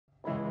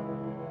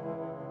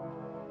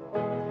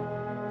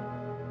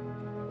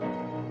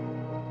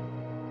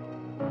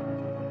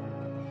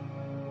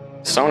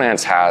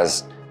Sonance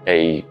has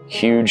a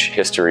huge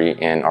history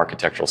in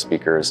architectural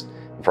speakers.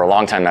 For a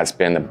long time, that's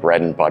been the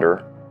bread and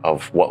butter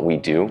of what we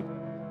do.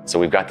 So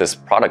we've got this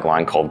product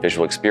line called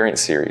Visual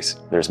Experience Series.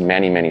 There's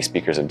many, many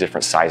speakers of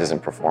different sizes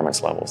and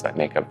performance levels that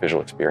make up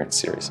Visual Experience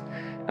Series.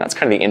 And that's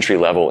kind of the entry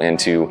level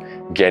into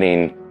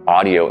getting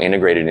audio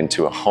integrated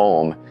into a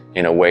home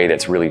in a way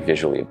that's really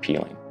visually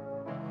appealing.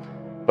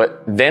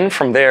 But then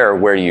from there,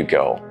 where do you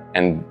go?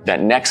 And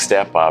that next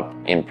step up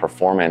in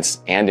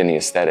performance and in the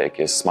aesthetic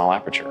is small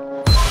aperture.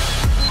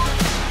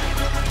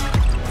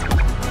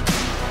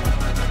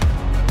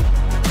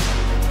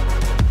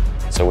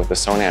 So with the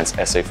Sonance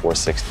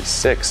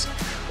SA68,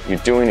 what you're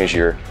doing is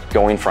you're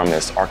going from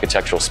this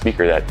architectural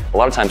speaker that a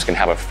lot of times can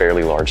have a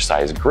fairly large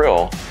size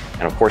grille,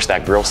 and of course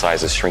that grille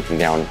size is shrinking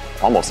down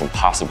almost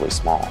impossibly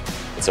small.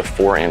 It's a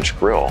 4-inch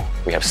grille.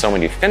 We have so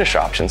many finish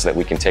options that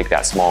we can take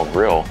that small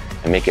grille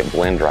and make it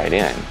blend right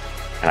in.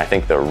 And I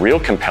think the real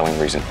compelling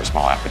reason for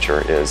small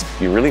aperture is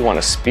you really want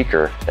a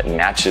speaker that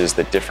matches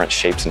the different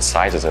shapes and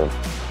sizes of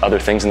other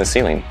things in the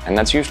ceiling, and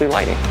that's usually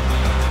lighting.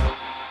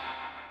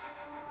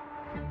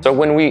 So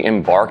when we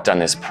embarked on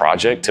this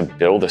project to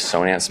build a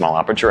Sonance small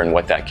aperture and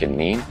what that could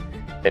mean,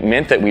 it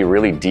meant that we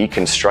really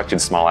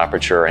deconstructed small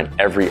aperture and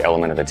every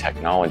element of the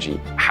technology.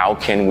 How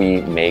can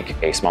we make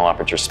a small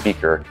aperture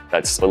speaker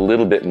that's a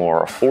little bit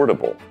more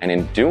affordable? And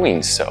in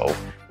doing so,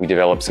 we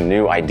developed some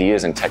new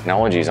ideas and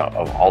technologies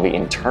of all the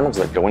internals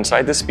that go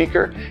inside the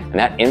speaker, and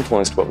that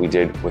influenced what we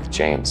did with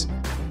James.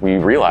 We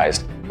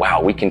realized,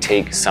 wow, we can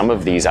take some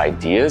of these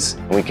ideas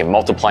and we can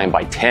multiply them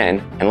by 10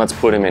 and let's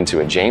put them into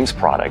a James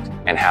product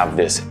and have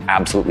this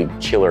absolutely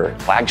killer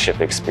flagship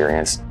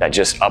experience that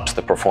just ups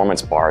the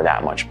performance bar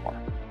that much more.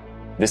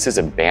 This is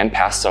a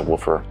bandpass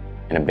subwoofer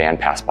in a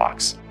bandpass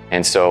box.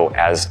 And so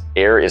as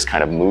air is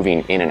kind of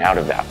moving in and out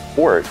of that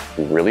port,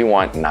 we really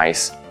want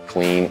nice,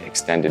 clean,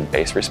 extended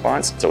bass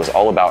response. So it's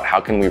all about how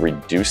can we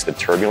reduce the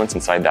turbulence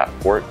inside that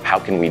port? How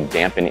can we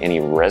dampen any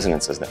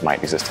resonances that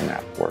might exist in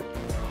that port?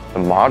 The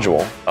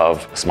module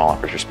of a small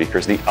aperture speaker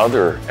is the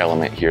other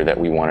element here that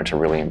we wanted to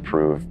really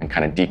improve and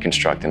kind of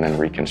deconstruct and then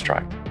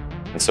reconstruct.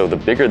 And so the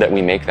bigger that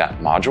we make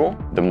that module,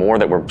 the more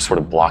that we're sort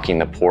of blocking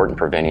the port and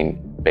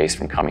preventing bass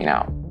from coming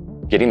out.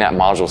 Getting that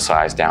module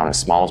size down as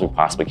small as we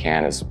possibly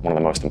can is one of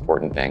the most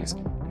important things.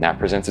 And that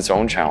presents its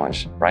own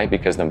challenge, right?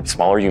 Because the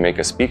smaller you make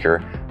a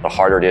speaker, the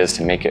harder it is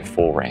to make it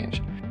full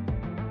range.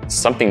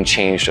 Something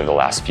changed over the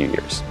last few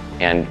years.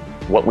 And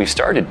what we've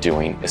started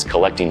doing is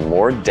collecting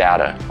more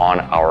data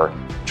on our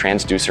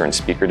transducer and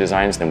speaker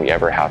designs than we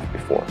ever have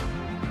before.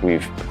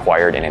 We've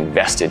acquired and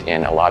invested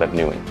in a lot of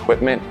new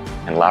equipment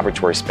and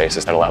laboratory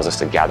spaces that allows us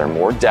to gather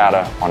more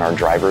data on our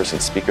drivers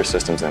and speaker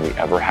systems than we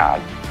ever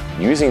had.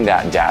 Using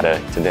that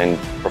data to then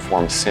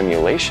perform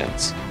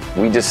simulations,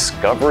 we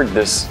discovered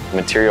this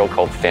material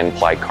called thin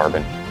ply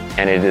carbon.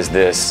 And it is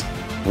this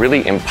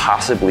really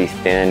impossibly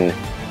thin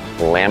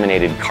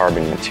laminated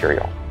carbon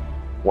material.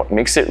 What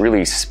makes it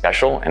really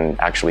special and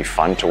actually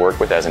fun to work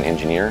with as an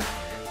engineer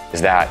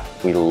is that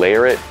we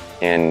layer it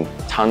in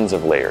tons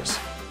of layers.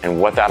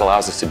 And what that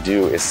allows us to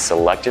do is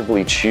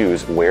selectively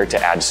choose where to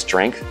add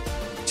strength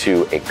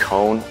to a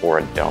cone or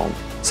a dome.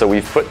 So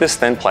we've put this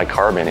thin ply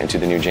carbon into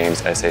the new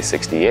James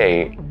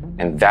SA68,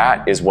 and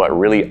that is what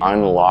really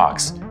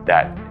unlocks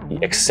that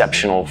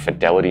exceptional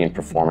fidelity and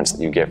performance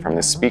that you get from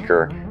this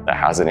speaker that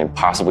has an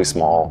impossibly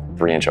small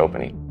 3-inch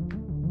opening.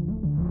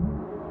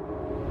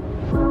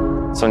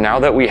 So now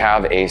that we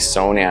have a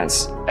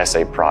Sonance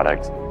SA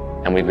product,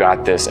 and we've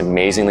got this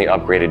amazingly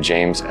upgraded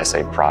James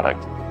SA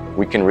product,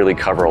 we can really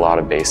cover a lot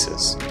of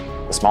bases.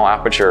 The small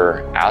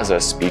aperture as a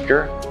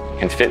speaker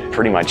can fit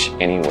pretty much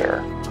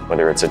anywhere,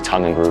 whether it's a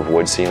tongue and groove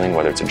wood ceiling,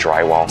 whether it's a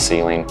drywall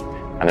ceiling,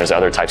 and there's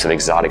other types of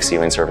exotic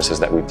ceiling surfaces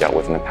that we've dealt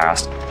with in the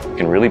past. You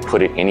can really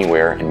put it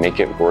anywhere and make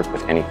it work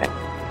with anything.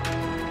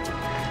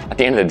 At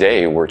the end of the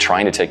day, we're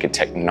trying to take a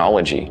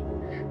technology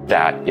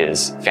that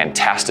is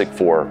fantastic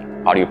for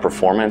audio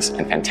performance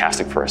and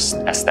fantastic for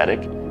aesthetic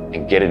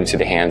and get it into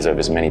the hands of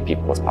as many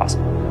people as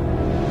possible.